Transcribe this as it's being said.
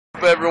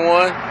up,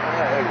 everyone?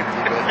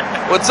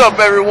 What's up,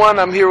 everyone?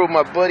 I'm here with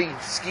my buddy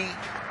Skeet,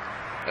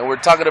 and we're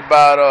talking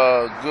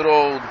about good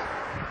old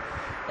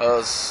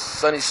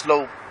Sunny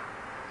Slope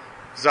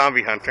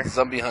Zombie hunter.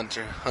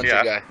 hunter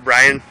Yeah, guy.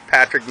 Brian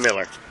Patrick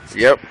Miller.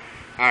 Yep.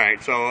 All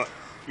right, so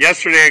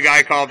yesterday a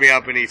guy called me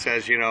up and he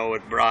says, you know,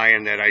 with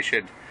Brian that I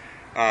should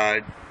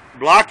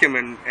block him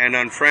and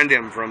unfriend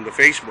him from the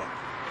Facebook.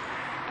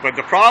 But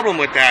the problem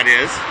with that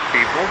is,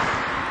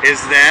 people, is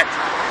that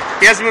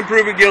he hasn't been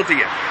proven guilty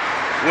yet.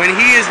 When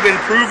he has been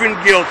proven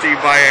guilty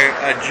by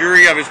a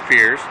jury of his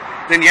peers,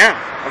 then yeah,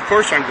 of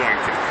course I'm going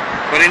to.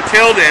 But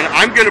until then,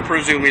 I'm going to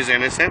presume he's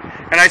innocent,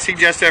 and I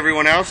suggest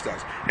everyone else does.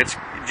 It's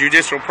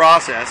judicial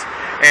process,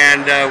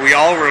 and we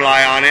all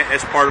rely on it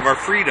as part of our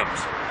freedoms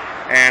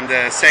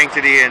and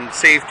sanctity and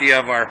safety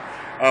of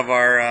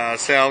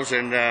ourselves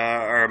and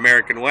our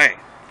American way.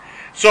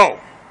 So,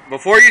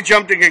 before you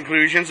jump to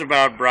conclusions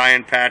about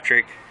Brian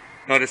Patrick,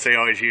 notice they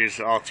always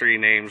use all three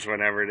names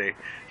whenever they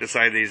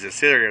decide he's a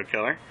serial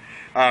killer.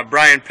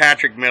 Brian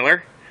Patrick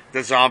Miller,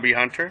 the zombie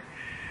hunter.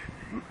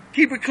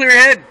 Keep a clear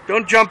head.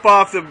 Don't jump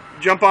off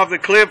the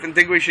cliff and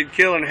think we should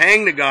kill and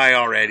hang the guy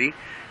already.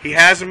 He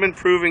hasn't been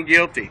proven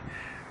guilty.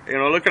 You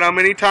know, look at how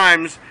many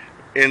times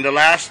in the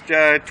last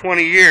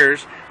 20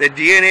 years that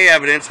DNA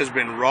evidence has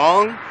been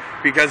wrong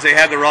because they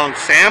had the wrong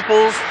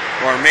samples,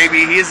 or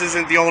maybe his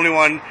isn't the only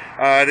one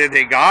that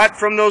they got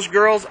from those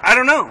girls. I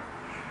don't know.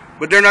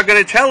 But they're not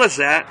going to tell us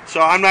that,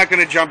 so I'm not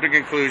going to jump to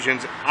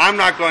conclusions. I'm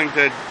not going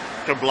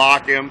to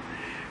block him.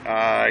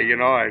 You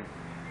know,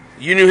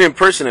 You knew him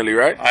personally,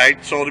 right?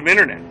 I sold him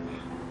internet.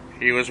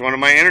 He was one of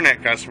my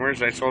internet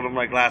customers. I sold him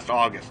like last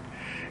August.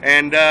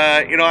 And,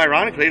 you know,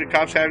 ironically, the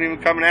cops haven't even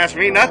come and asked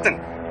me nothing.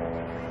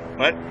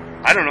 But,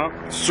 I don't know.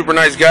 Super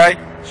nice guy?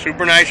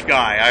 Super nice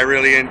guy.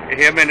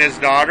 Him and his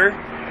daughter,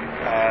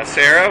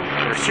 Sarah,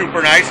 were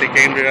super nice. They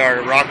came to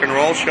our rock and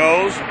roll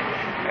shows,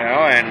 you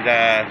know,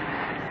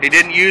 and he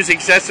didn't use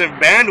excessive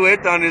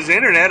bandwidth on his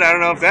internet. I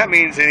don't know if that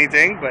means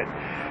anything, but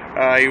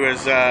he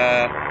was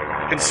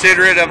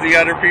considerate of the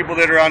other people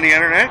that are on the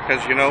internet,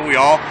 because, you know, we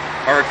all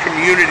are a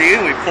community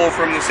and we pull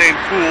from the same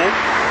pool.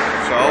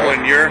 So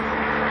when you're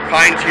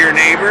kind to your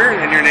neighbor,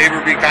 and your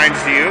neighbor be kind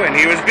to you, and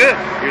he was good.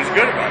 He was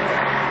good about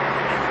that.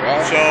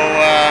 Wow. So,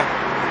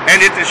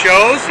 and at the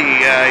shows, he,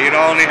 you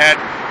know, only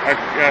had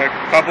a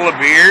couple of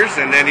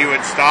beers, and then he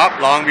would stop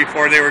long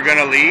before they were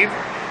going to leave.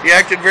 He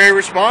acted very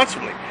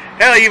responsibly.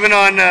 Hell, even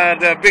on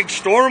the big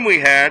storm we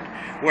had,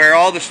 where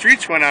all the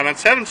streets went out on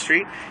 7th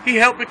Street, he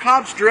helped the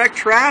cops direct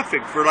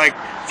traffic for like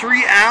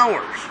 3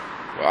 hours.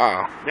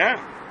 Wow. Yeah.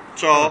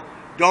 So,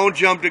 don't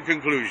jump to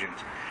conclusions.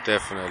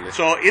 Definitely.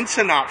 So, in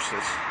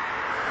synopsis,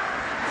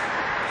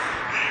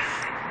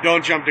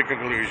 don't jump to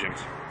conclusions.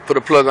 Put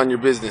a plug on your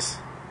business.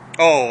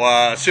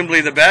 Oh,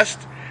 Simply the Best,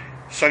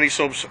 Sunny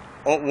Slope's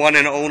one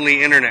and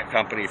only internet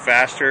company,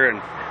 faster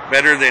and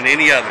better than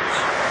any others.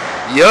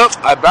 Yep,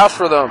 I vouch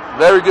for them.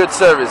 Very good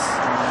service.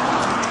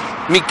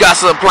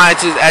 Mikasa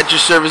Appliances at your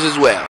service as well.